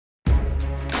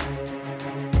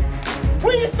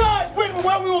We decide where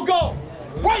we will go.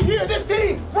 Right here, this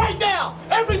team, right now,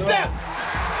 every step.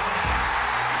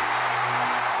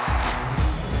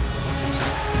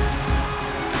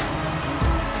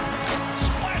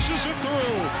 Splashes it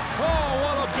through. Oh,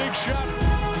 what a big shot.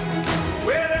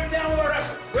 Wear them down with our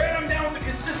effort. Wear them down with the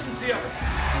consistency of it.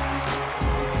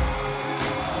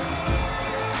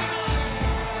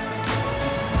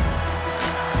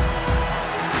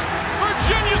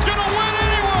 Virginia's going to win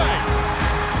anyway.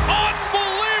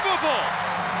 Unbelievable.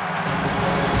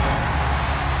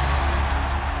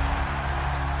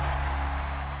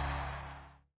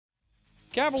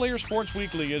 Cavalier Sports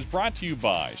Weekly is brought to you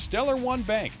by Stellar One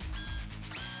Bank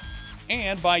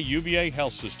and by UVA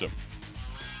Health System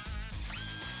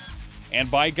and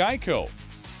by Geico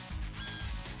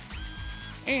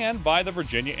and by the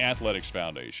Virginia Athletics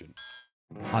Foundation.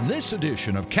 On this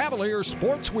edition of Cavalier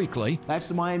Sports Weekly, that's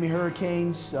the Miami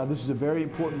Hurricanes. This is a very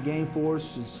important game for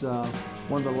us. It's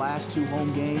one of the last 2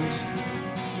 home games.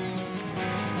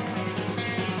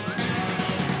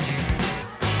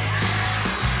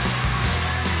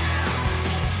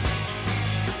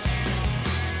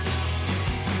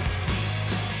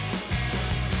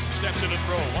 Steps in and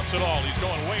throw, wants it all. He's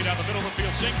going way down the middle of the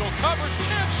field. Single coverage.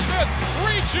 Tim Smith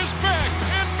reaches back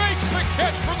and makes the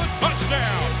catch for the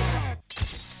touchdown.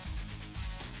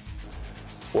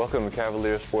 Welcome to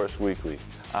Cavalier Sports Weekly.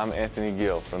 I'm Anthony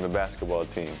Gill from the basketball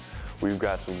team. We've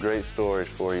got some great stories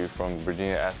for you from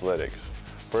Virginia Athletics.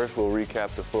 First, we'll recap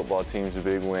the football team's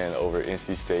big win over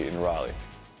NC State in Raleigh.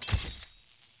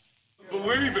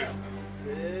 Believe it.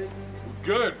 We're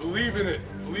good. Believe in it.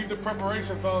 Believe the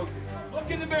preparation, fellas.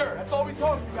 Look in the mirror. That's all we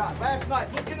talked about last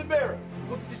night. Look in the mirror.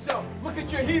 Look at yourself. Look at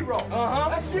your hero.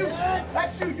 That's you.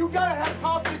 That's you. You gotta have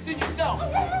confidence in yourself.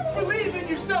 Believe in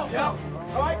yourself. Yeah.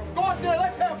 All right. Go out there.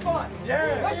 Let's have fun.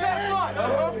 Yeah. Let's have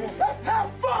fun. Let's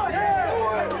have fun.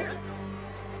 Yeah.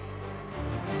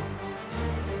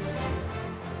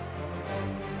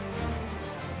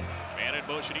 Man in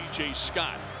motion, E.J.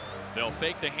 Scott. They'll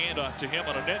fake the handoff to him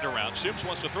on an end around. Sims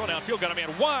wants to throw downfield. Got a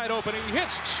man wide open. He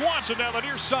hits Swanson down the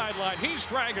near sideline. He's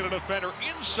dragging a defender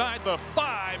inside the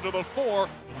 5 to the 4.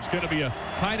 It's going to be a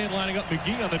tight end lining up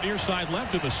McGee on the near side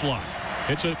left of the slot.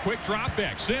 It's a quick drop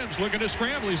back. Sims looking to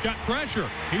scramble. He's got pressure.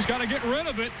 He's got to get rid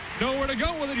of it. Nowhere to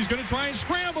go with it. He's going to try and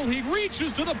scramble. He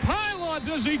reaches to the pylon.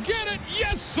 Does he get it?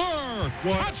 Yes, sir.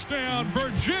 What? Touchdown,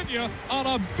 Virginia, on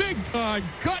a big-time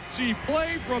gutsy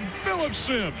play from Philip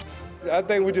Sims. I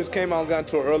think we just came out and got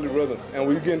into an early rhythm, and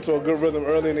we get into a good rhythm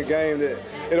early in the game that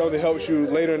it only helps you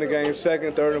later in the game,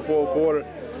 second, third, and fourth quarter.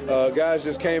 Guys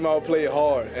just came out, played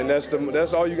hard, and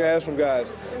that's all you can ask from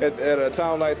guys. At a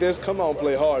time like this, come on,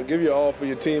 play hard. Give your all for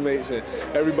your teammates, and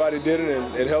everybody did it,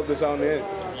 and it helped us out in the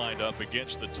end. Lined up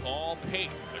against the tall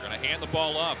Payton. They're going to hand the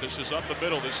ball off. This is up the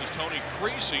middle. This is Tony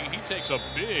Creasy. He takes a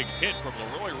big hit from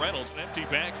Leroy Reynolds, an empty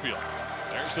backfield.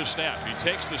 There's the snap. He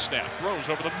takes the snap, throws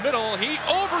over the middle. He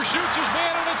overshoots his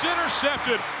man, and it's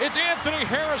intercepted. It's Anthony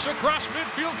Harris across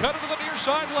midfield, cut it to the near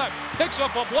side left. Picks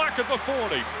up a block at the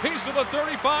 40. He's to the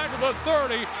 35, to the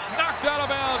 30. Knocked out of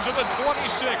bounds at the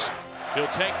 26. He'll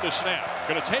take the snap.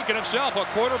 Going to take it himself. A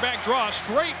quarterback draw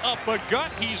straight up the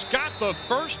gut. He's got the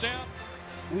first down.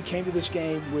 We came to this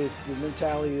game with the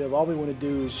mentality of all we want to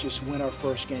do is just win our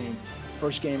first game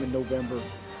in November.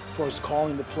 For us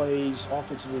calling the plays,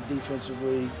 offensively,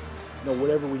 defensively,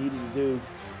 whatever we needed to do.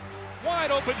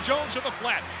 Wide open Jones in the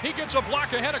flat. He gets a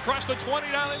block ahead across the 20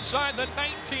 down inside the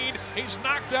 19. He's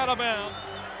knocked out of bounds.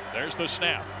 There's the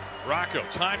snap. Rocco,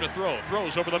 time to throw.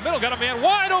 Throws over the middle. Got a man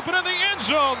wide open in the end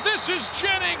zone. This is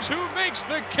Jennings who makes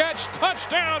the catch.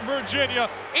 Touchdown, Virginia.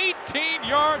 18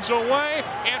 yards away,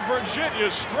 and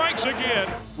Virginia strikes again.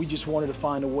 We just wanted to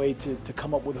find a way to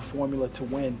come up with a formula to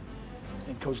win.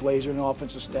 And Coach Laser and the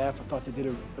offensive staff, I thought they did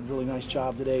a really nice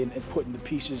job today in putting the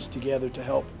pieces together to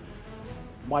help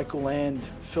Michael and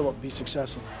Philip be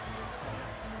successful.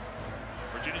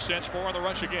 Virginia sends 4 on the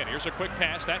rush again. Here's a quick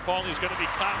pass. That ball is going to be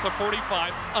caught at the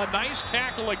 45. A nice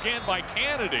tackle again by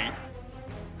Kennedy.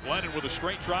 Glennon with a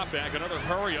straight drop back, another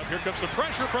hurry up. Here comes the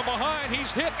pressure from behind.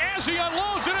 He's hit as he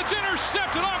unloads, and it's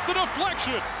intercepted off the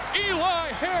deflection. Eli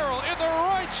Harrell in the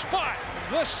right spot.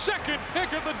 The second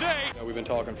pick of the day. We've been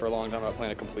talking for a long time about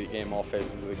playing a complete game, all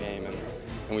phases of the game, and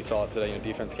we saw it today.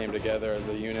 Defense came together as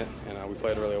a unit, and we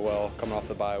played really well coming off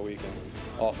the bye week. And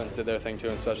offense did their thing too,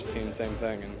 and special teams, same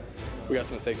thing. And we got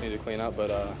some mistakes we need to clean up, but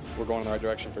we're going in the right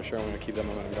direction for sure, and we're going to keep that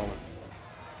momentum going.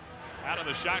 Out of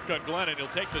the shotgun, Glennon. He'll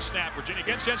take the snap. Virginia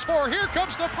again sends 4. Here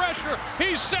comes the pressure.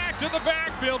 He's sacked in the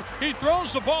backfield. He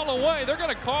throws the ball away. They're going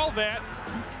to call that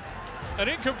An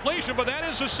incompletion, but that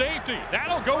is a safety.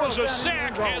 That'll go as a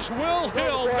sack as Will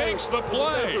Hill makes the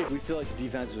play. We feel like the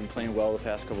defense has been playing well the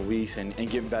past couple of weeks and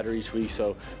getting better each week,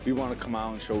 so we want to come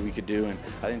out and show what we could do. And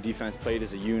I think defense played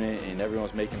as a unit, and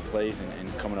everyone's making plays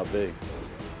and coming up big.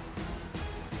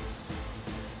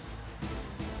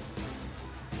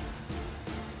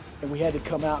 And we had to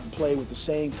come out and play with the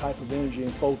same type of energy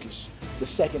and focus the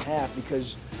second half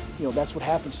because, you know, that's what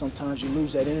happens sometimes. You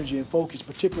lose that energy and focus,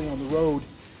 particularly on the road,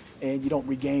 and you don't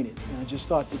regain it. And I just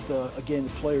thought that, again, the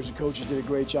players and coaches did a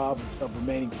great job of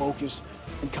remaining focused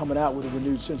and coming out with a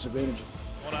renewed sense of energy.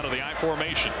 Going out of the I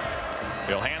formation.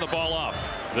 He'll hand the ball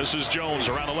off. This is Jones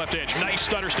around the left edge. Nice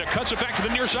stutter step. Cuts it back to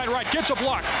the near side right. Gets a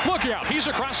block. Look out. He's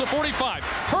across the 45.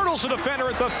 Hurdles the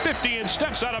defender at the 50 and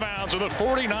steps out of bounds at the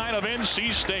 49 of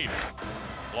NC State.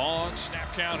 Long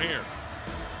snap count here.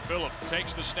 Phillip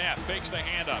takes the snap, fakes the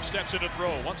handoff, steps in to throw,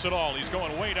 wants it all. He's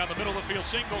going way down the middle of the field.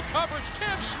 Single coverage.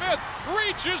 Tim Smith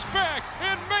reaches back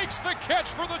and makes the catch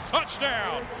for the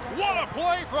touchdown. What a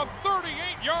play from 38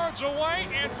 yards away,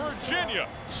 and Virginia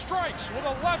strikes with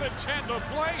 11:10 to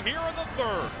play here in the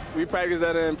third. We practice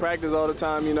that in practice all the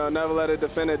time, you know, never let a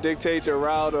defender dictate your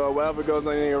route or whatever goes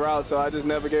on in your route, so I just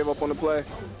never gave up on the play.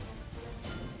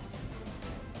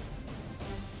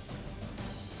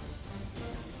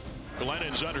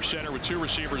 Glennon's under center with two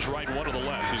receivers right, one to the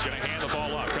left. He's going to hand the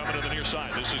ball off, coming to the near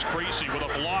side. This is Creasy with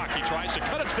a block. He tries to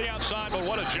cut it to the outside, but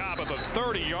what a job at the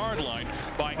 30-yard line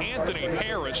by Anthony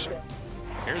Harris.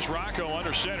 Here's Rocco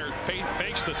under center,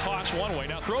 fakes the toss one way,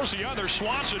 now throws the other.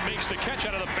 Swanson makes the catch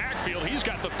out of the backfield. He's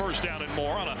got the first down and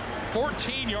more on a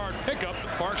 14-yard pickup.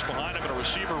 Parks behind him and a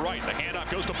receiver right. The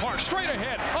handoff goes to Parks, straight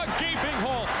ahead, a gaping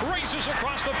hole, races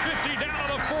across the 50, down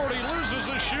to the 40, loses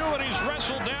the shoe, and he's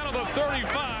wrestled down to the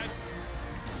 35.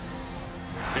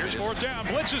 Here's fourth down.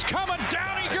 Blitz is coming.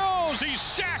 Down he goes. He's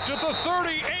sacked at the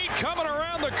 38. Coming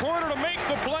around the corner to make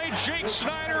the play. Jake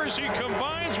Snyder as he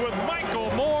combines with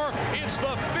Michael Moore. It's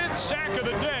the 5th sack of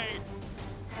the day.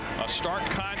 A stark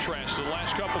contrast to the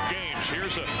last couple games.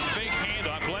 Here's a fake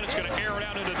handoff. Glennon's going to air it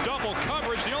out into double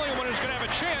coverage. The only one who's going to have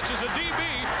a chance is a DB.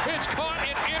 It's caught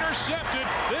and intercepted.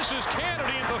 This is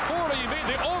Kennedy at the 40. He made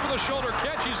the over-the-shoulder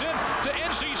catch. He's in to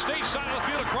NC State side of the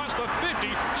field across the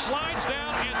 50. Slides down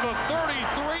at the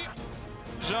 33.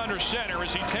 He's under center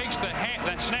as he takes that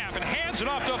snap and hands it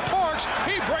off to Parks.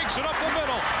 He breaks it up the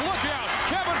middle. Look out.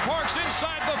 Kevin Parks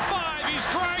inside the 5. He's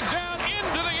dragged down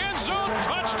into the end zone.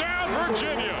 Touchdown,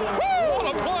 Virginia.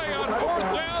 What a play on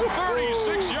fourth down,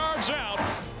 36 yards out.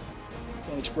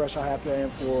 Can't express how happy I am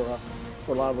for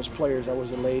a lot of those players. I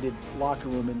was elated, locker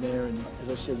room in there, and as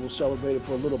I said, we'll celebrate it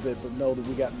for a little bit, but know that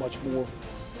we got much more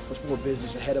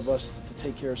business ahead of us to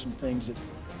take care of some things that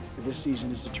if this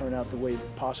season is to turn out the way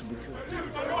it possibly could.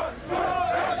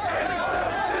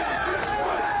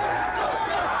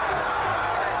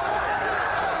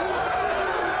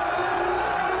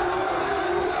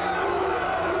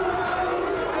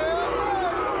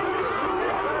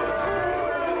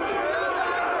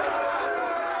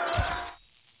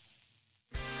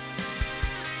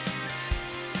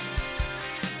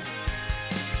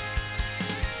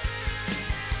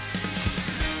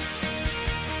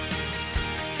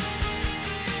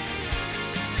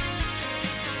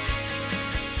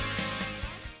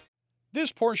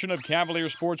 This portion of Cavalier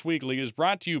Sports Weekly is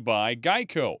brought to you by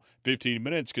Geico. 15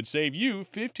 minutes could save you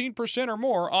 15% or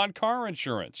more on car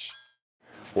insurance.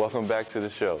 Welcome back to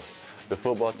the show. The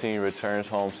football team returns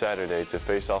home Saturday to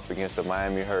face off against the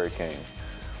Miami Hurricanes.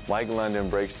 Mike London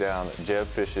breaks down Jeb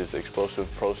Fish's explosive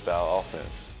pro-style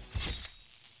offense.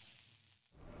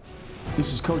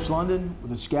 This is Coach London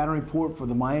with a scouting report for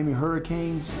the Miami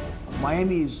Hurricanes.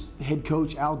 Miami's head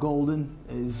coach, Al Golden,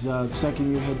 is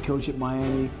second-year head coach at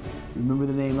Miami. Remember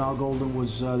the name Al Golden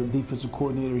was the defensive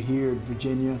coordinator here at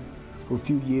Virginia for a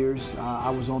few years. I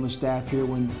was on the staff here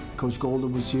when Coach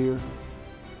Golden was here.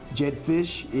 Jed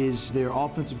Fish is their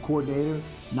offensive coordinator,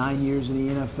 9 years in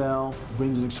the NFL,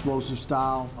 brings an explosive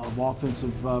style of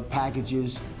offensive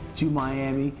packages to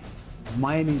Miami.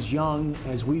 Miami's young,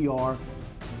 as we are.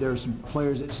 There are some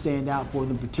players that stand out for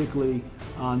them, particularly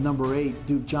number 8,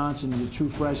 Duke Johnson, the true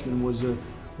freshman, was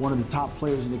one of the top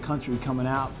players in the country coming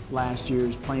out last year.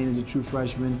 He's playing as a true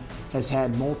freshman, has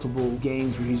had multiple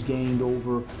games where he's gained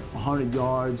over 100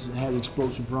 yards, and has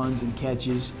explosive runs and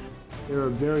catches. They're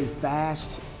a very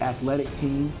fast, athletic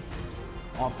team.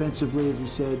 Offensively, as we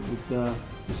said, with the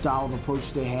style of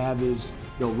approach they have is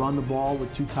they'll run the ball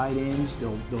with 2 tight ends.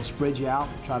 They'll spread you out,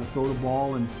 try to throw the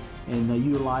ball, and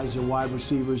utilize their wide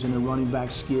receivers and their running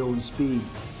back skill and speed.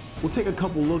 We'll take a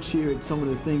couple looks here at some of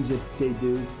the things that they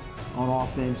do on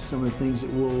offense, some of the things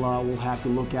that we'll have to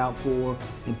look out for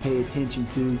and pay attention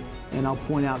to. and I'll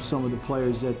point out some of the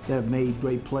players that have made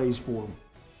great plays for him.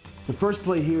 The first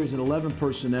play here is an 11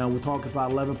 personnel. We'll talk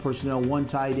about 11 personnel, 1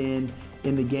 tight end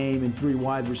in the game and 3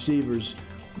 wide receivers.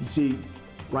 You see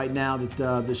right now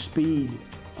that the speed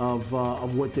of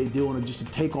what they do on just a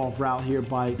takeoff route here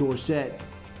by Dorsett,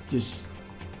 just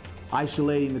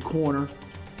isolating the corner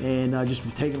and just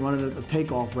running a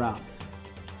takeoff route.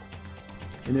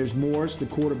 And there's Morris, the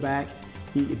quarterback.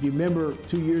 If you remember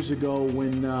 2 years ago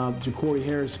when Ja'Cory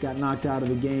Harris got knocked out of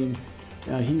the game,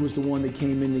 he was the one that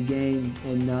came in the game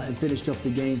and finished up the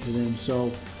game for them.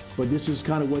 So, but this is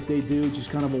kind of what they do, just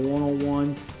kind of a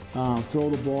one-on-one, throw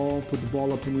the ball, put the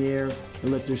ball up in the air,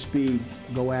 and let their speed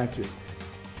go after it.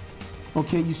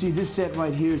 Okay, you see this set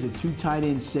right here is a 2 tight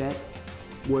end set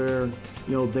where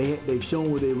they've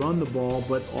shown where they run the ball,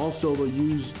 but also they'll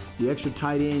use the extra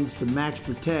tight ends to max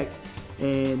protect.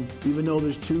 And even though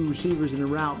there's 2 receivers in the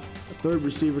route, a 3rd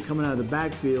receiver coming out of the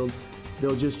backfield,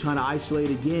 they'll just try to isolate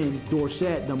again.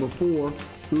 Dorsett, number 4,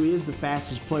 who is the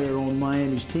fastest player on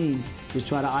Miami's team, just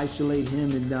try to isolate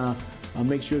him and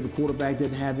make sure the quarterback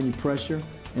doesn't have any pressure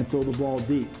and throw the ball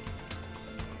deep.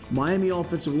 Miami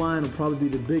offensive line will probably be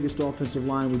the biggest offensive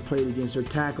line we played against. Their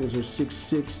tackles are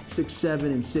 6'6", 6'7",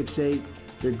 and 6'8".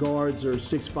 Their guards are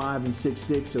 6'5", and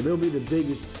 6'6", so they'll be the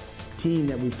biggest team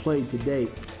that we played to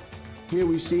date. Here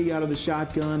we see out of the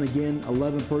shotgun, again,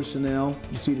 11 personnel.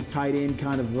 You see the tight end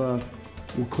kind of will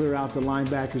clear out the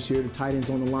linebackers here. The tight end's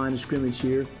on the line of scrimmage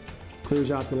here.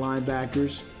 Clears out the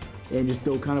linebackers and just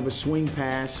throw kind of a swing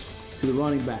pass to the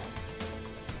running back.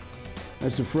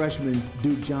 That's the freshman,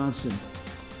 Duke Johnson.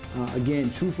 Again,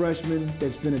 true freshman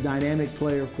that's been a dynamic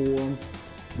player for him,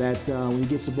 that when he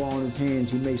gets the ball in his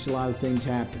hands, he makes a lot of things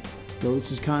happen. So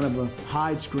this is kind of a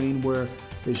hide screen where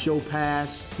they show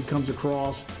pass, he comes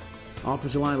across,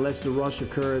 offensive line lets the rush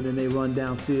occur, then they run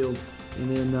downfield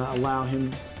and then allow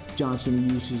him, Johnson,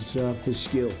 to use his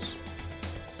skills.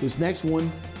 This next one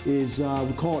is,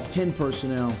 we call it 10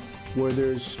 personnel, where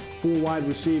there's 4 wide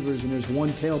receivers and there's 1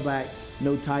 tailback,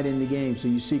 no tight end in the game. So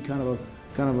you see kind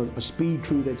of a speed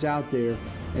crew that's out there.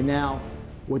 And now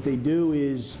what they do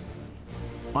is,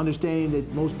 understanding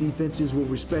that most defenses will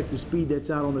respect the speed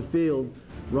that's out on the field,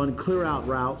 run clear out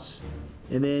routes,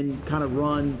 and then kind of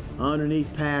run an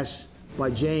underneath pass by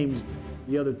James,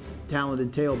 the other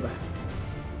talented tailback.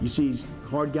 You see he's a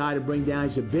hard guy to bring down.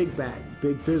 He's a big back,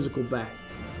 big physical back.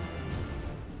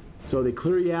 So they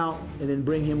clear you out and then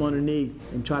bring him underneath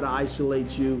and try to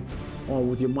isolate you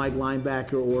with your Mike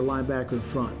linebacker or linebacker in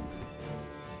front.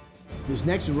 This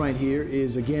next one right here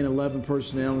is, again, 11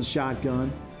 personnel and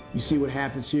shotgun. You see what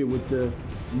happens here with the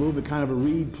movement, kind of a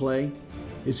read play.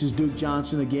 This is Duke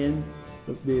Johnson again,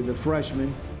 the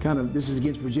freshman. This is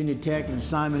against Virginia Tech, and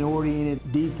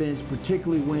assignment-oriented defense,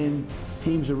 particularly when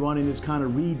teams are running this kind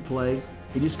of read play.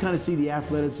 You just kind of see the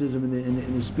athleticism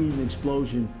and the speed and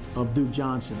explosion of Duke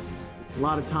Johnson. A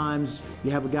lot of times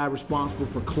you have a guy responsible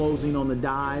for closing on the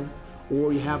dive,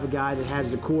 or you have a guy that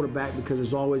has the quarterback, because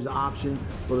there's always the option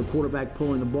for the quarterback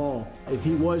pulling the ball. If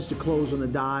he was to close on the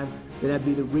dive, then that'd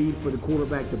be the read for the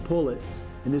quarterback to pull it.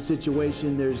 In this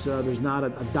situation, there's not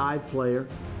a dive player.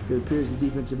 It appears the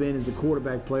defensive end is the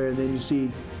quarterback player, and then you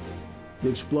see the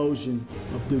explosion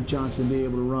of Duke Johnson being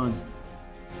able to run.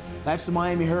 That's the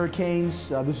Miami Hurricanes.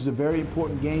 This is a very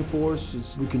important game for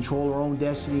us. We control our own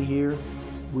destiny here.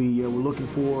 We're looking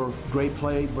for great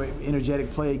play,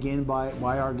 energetic play again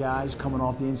by our guys coming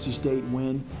off the NC State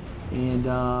win, and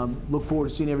look forward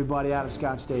to seeing everybody out at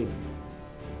Scott Stadium.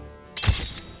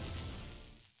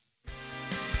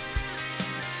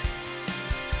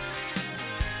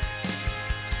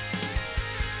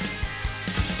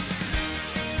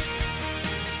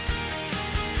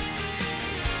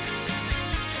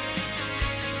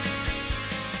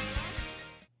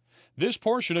 This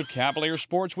portion of Cavalier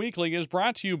Sports Weekly is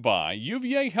brought to you by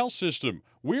UVA Health System.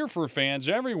 We're for fans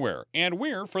everywhere, and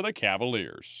we're for the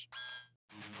Cavaliers.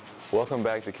 Welcome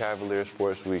back to Cavalier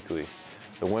Sports Weekly.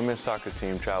 The women's soccer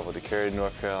team traveled to Cary,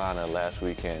 North Carolina last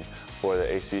weekend for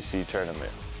the ACC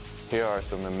tournament. Here are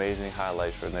some amazing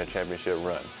highlights from their championship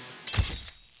run.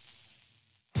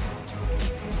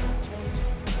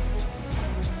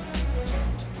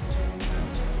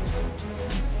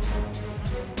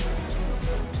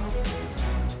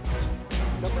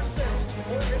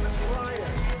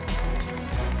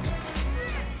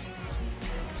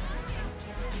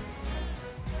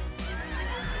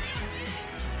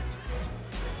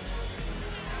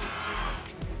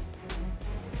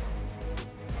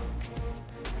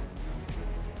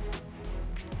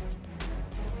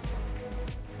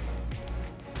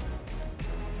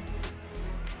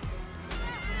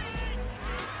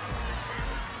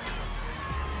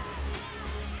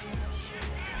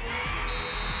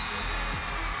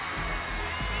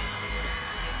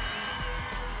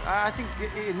 I think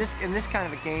in this kind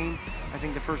of a game, I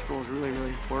think the first goal is really, really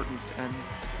important. And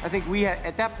I think we had,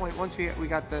 at that point, once we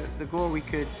got the goal,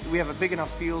 we have a big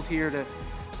enough field here to,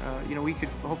 you know, we could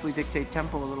hopefully dictate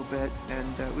tempo a little bit,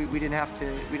 and we don't have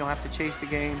to chase the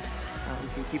game. We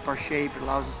can keep our shape. It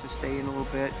allows us to stay in a little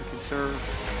bit. We can serve.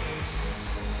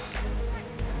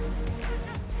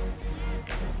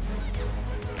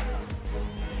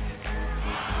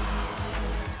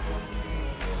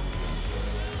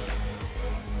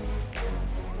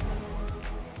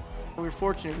 We were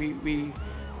fortunate.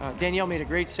 Danielle made a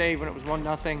great save when it was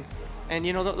 1-0, and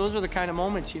you know those are the kind of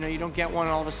moments. You know, you don't get one,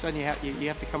 and all of a sudden you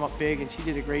have to come up big, and she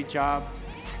did a great job.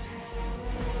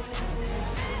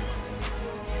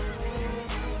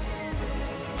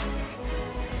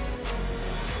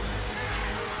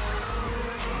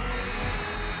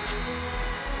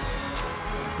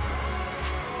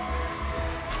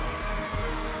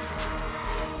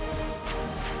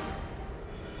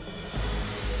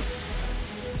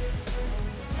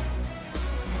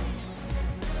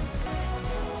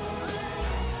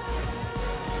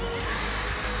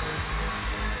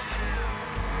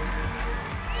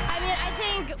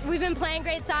 We've been playing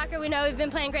great soccer. We know we've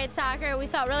been playing great soccer. We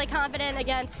felt really confident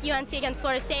against UNC, against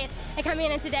Florida State. And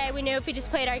coming in today, we knew if we just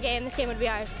played our game, this game would be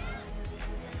ours.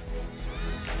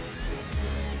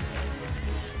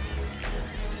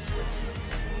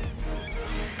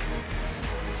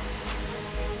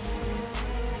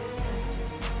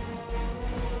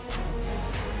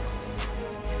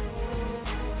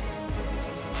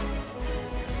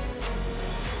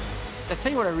 I'll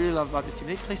tell you what I really love about this team.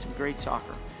 They play some great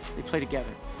soccer. They play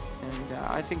together. And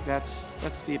I think that's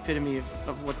the epitome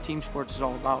of what team sports is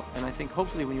all about. And I think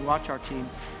hopefully when you watch our team,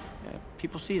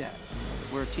 people see that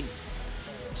we're a team.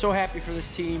 So happy for this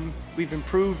team. We've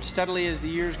improved steadily as the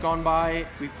years gone by.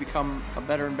 We've become a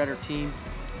better and better team.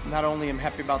 Not only am I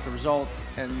happy about the result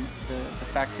and the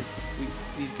fact that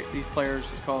these players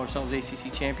call ourselves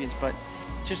ACC champions, but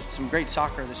just some great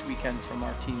soccer this weekend from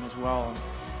our team as well.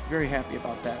 I'm very happy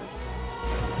about that.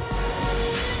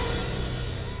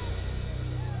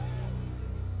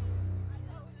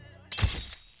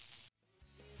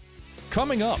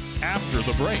 Coming up after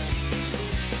the break.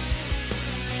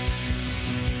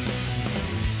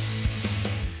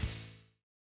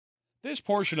 This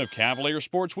portion of Cavalier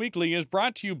Sports Weekly is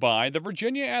brought to you by the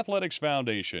Virginia Athletics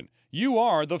Foundation. You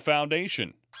are the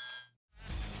foundation.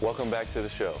 Welcome back to the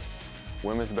show.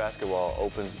 Women's basketball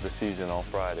opens the season on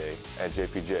Friday at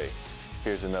JPJ.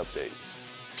 Here's an update.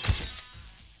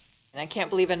 And I can't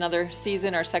believe another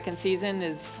season, our second season,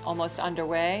 is almost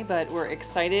underway, but we're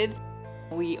excited.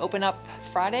 We open up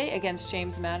Friday against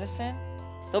James Madison.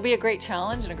 They'll be a great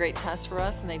challenge and a great test for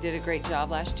us, and they did a great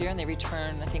job last year, and they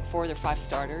returned, I think, 4 of their 5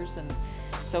 starters, and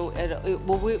so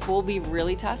we'll be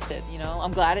really tested. You know,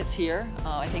 I'm glad it's here.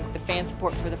 I think the fan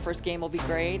support for the first game will be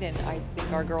great, and I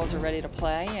think our girls are ready to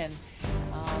play, and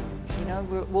you know,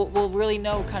 we'll really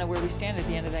know kind of where we stand at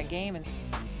the end of that game. And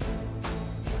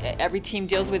every team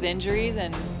deals with injuries,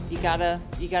 and you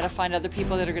gotta find other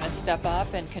people that are going to step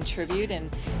up and contribute, and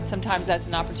sometimes that's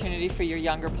an opportunity for your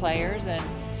younger players, and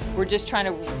we're just trying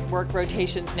to work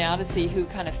rotations now to see who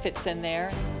kind of fits in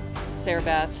there. Sarah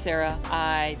Beth, Sarah,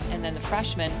 I, and then the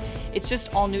freshmen. It's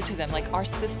just all new to them. Like, our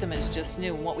system is just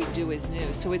new, and what we do is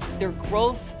new. So their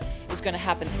growth is going to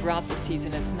happen throughout the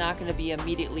season. It's not going to be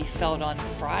immediately felt on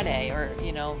Friday or,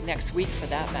 you know, next week for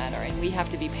that matter. And we have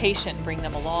to be patient and bring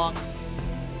them along.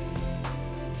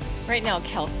 Right now,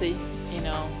 Kelsey, you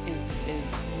know, is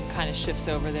kind of shifts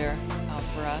over there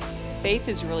for us. Faith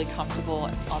is really comfortable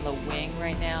on the wing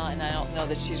right now, and I don't know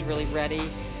that she's really ready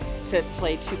to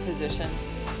play 2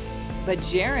 positions. But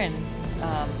Jaren,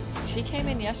 she came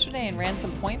in yesterday and ran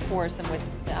some point for us, and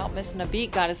without missing a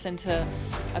beat, got us into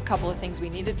a couple of things we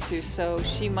needed to. So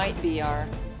she might be our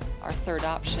third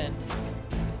option.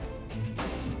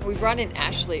 We brought in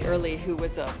Ashley early, who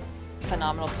was a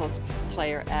phenomenal post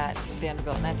player at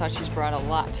Vanderbilt, and I thought she's brought a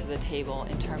lot to the table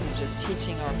in terms of just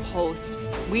teaching our post.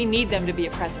 We need them to be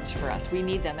a presence for us. We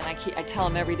need them, and I tell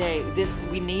them every day,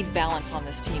 we need balance on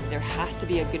this team. There has to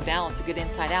be a good balance, a good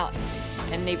inside out,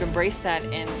 and they've embraced that,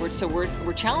 and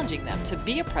we're challenging them to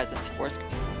be a presence for us.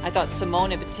 I thought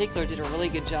Simone in particular did a really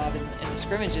good job in the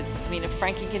scrimmages. I mean, if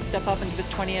Frankie can step up and give us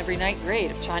 20 every night, great.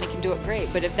 If China can do it,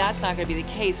 great. But if that's not going to be the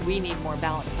case, we need more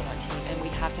balance on our team, and we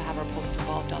have to have our post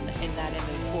involved in that end of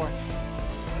the floor.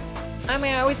 I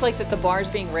mean, I always like that the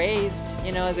bar's being raised.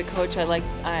 You know, as a coach, I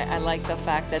like the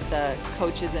fact that the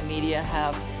coaches and media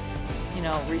have, you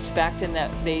know, respect, and that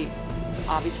they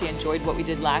obviously enjoyed what we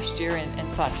did last year and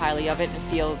thought highly of it, and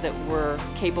feel that we're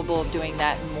capable of doing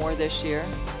that and more this year.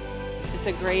 It's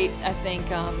a great, I think,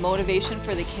 motivation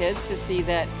for the kids to see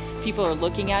that people are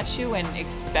looking at you and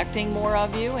expecting more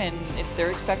of you, and if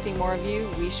they're expecting more of you,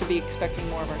 we should be expecting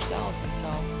more of ourselves. And so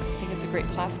I think it's a great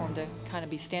platform to kind of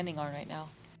be standing on right now.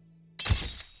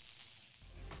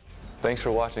 Thanks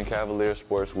for watching Cavalier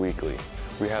Sports Weekly.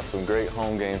 We have some great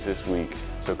home games this week,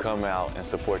 so come out and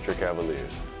support your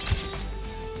Cavaliers.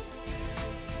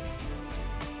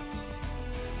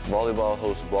 Volleyball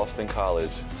hosts Boston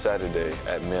College Saturday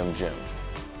at Mem Gym.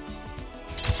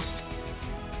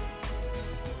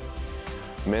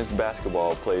 Men's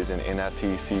basketball plays an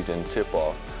NIT season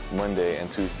tip-off Monday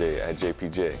and Tuesday at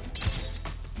JPJ.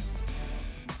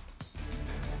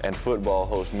 And football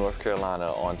hosts North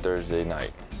Carolina on Thursday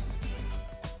night.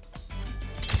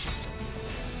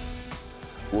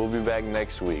 We'll be back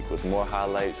next week with more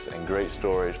highlights and great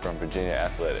stories from Virginia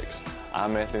athletics.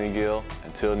 I'm Anthony Gill.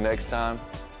 Until next time,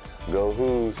 go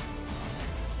Hoos!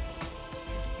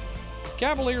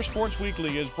 Cavalier Sports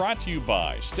Weekly is brought to you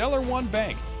by Stellar One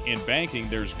Bank. In banking,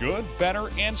 there's good,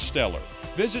 better, and stellar.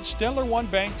 Visit Stellar One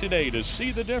Bank today to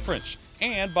see the difference.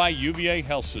 And by UVA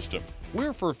Health System.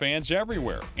 We're for fans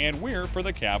everywhere, and we're for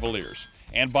the Cavaliers.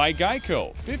 And by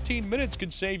Geico, 15 minutes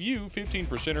could save you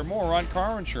 15% or more on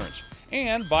car insurance.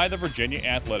 And by the Virginia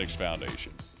Athletics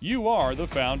Foundation. You are the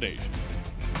foundation.